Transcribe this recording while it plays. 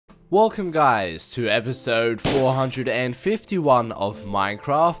Welcome guys to episode 451 of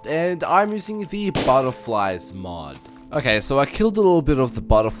Minecraft, and I'm using the butterflies mod. Okay, so I killed a little bit of the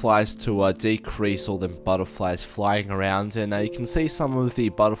butterflies to decrease all them butterflies flying around, and you can see some of the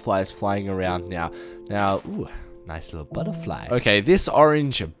butterflies flying around now. Ooh, nice little butterfly. Okay, this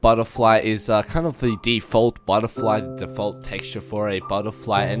orange butterfly is kind of the default butterfly, the default texture for a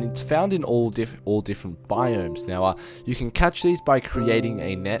butterfly, and it's found in all different biomes. Now, you can catch these by creating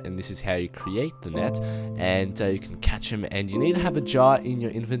a net, and this is how you create the net, and you can catch them, and you need to have a jar in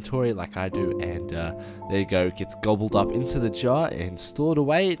your inventory like I do, and there you go, it gets gobbled up into the jar and stored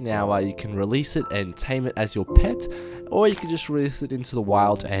away. Now, you can release it and tame it as your pet, or you can just release it into the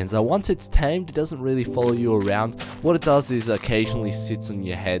wild, and once it's tamed, it doesn't really follow you around. What it does is occasionally sits on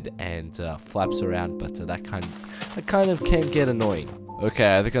your head and flaps around, but that kind of can get annoying.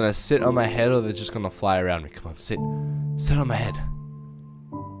 Okay, are they gonna sit on my head or they're just gonna fly around me? Come on, sit on my head.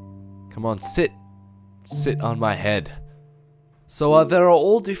 Come on, sit on my head. So there are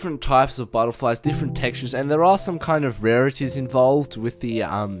all different types of butterflies, different textures, and there are some kind of rarities involved with the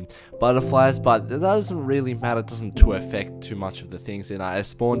butterflies, but that doesn't really matter. It doesn't affect too much of the things. And I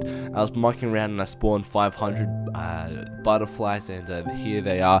was mucking around and I spawned 500 butterflies, and here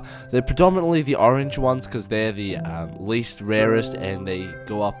they are. They're predominantly the orange ones because they're the least rarest, and they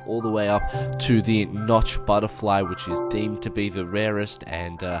go up all the way up to the notch butterfly, which is deemed to be the rarest.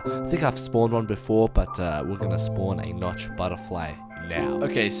 And I think I've spawned one before, but we're gonna spawn a notch butterfly now.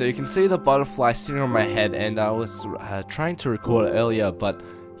 Okay, so you can see the butterfly sitting on my head, and I was trying to record earlier, but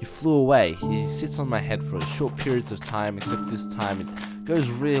he flew away. He sits on my head for short periods of time, except this time it goes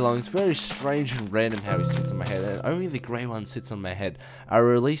really long. It's very strange and random how he sits on my head, and only the grey one sits on my head. I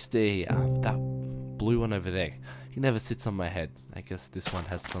released that blue one over there. He never sits on my head. I guess this one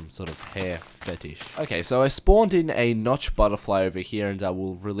has some sort of hair fetish. Okay, so I spawned in a notch butterfly over here, and I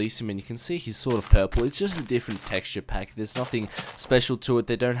will release him, and you can see he's sort of purple. It's just a different texture pack. There's nothing special to it.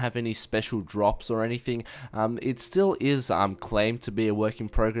 They don't have any special drops or anything. It still is claimed to be a work in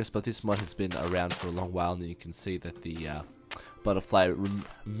progress, but this mod has been around for a long while, and you can see that the butterfly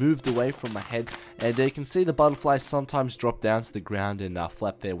moved away from my head, and you can see the butterflies sometimes drop down to the ground and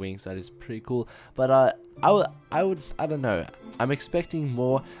flap their wings. That is pretty cool, but I don't know, I'm expecting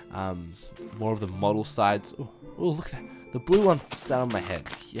more of the model sides. Oh, look at that, the blue one sat on my head.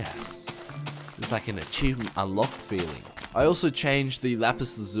 Yes, it's like an achievement unlocked feeling. I also changed the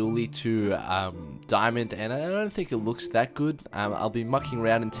lapis lazuli to diamond, and I don't think it looks that good. I'll be mucking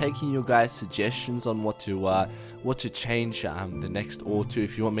around and taking your guys' suggestions on what to change the next or two.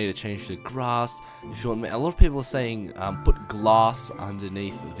 If you want me to change the grass, if you want me, a lot of people are saying put glass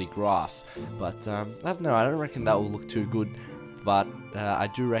underneath the grass, but I don't know. I don't reckon that will look too good. But I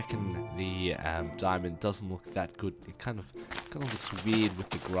do reckon the diamond doesn't look that good. It kind of looks weird with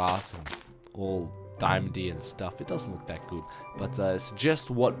the grass and all diamondy and stuff. It doesn't look that good, but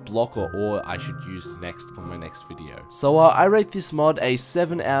suggest what block or ore I should use next for my next video. So I rate this mod a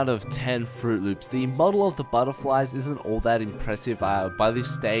 7 out of 10 Fruit Loops. The model of the butterflies isn't all that impressive. By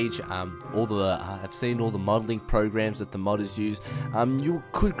this stage, I've seen all the modeling programs that the modders use. You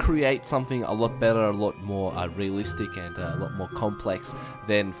could create something a lot better, a lot more realistic, and a lot more complex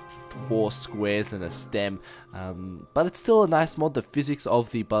than 4 squares and a stem, but it's still a nice mod. The physics of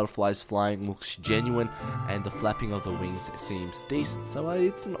the butterflies flying looks genuine, and the flapping of the wings seems decent, so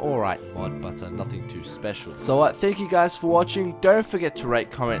it's an alright mod, but nothing too special. So thank you guys for watching. Don't forget to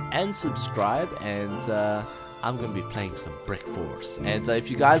rate, comment, and subscribe, and I'm going to be playing some Brick Force. And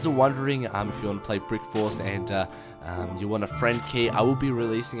if you guys are wondering if you want to play Brick Force and you want a friend key, I will be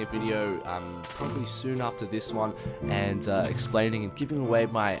releasing a video probably soon after this one, and explaining and giving away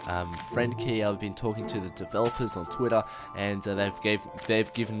my friend key. I've been talking to the developers on Twitter, and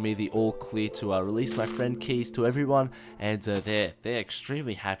they've given me the all clear to release my friend keys to everyone, and they're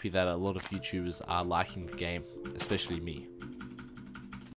extremely happy that a lot of YouTubers are liking the game, especially me.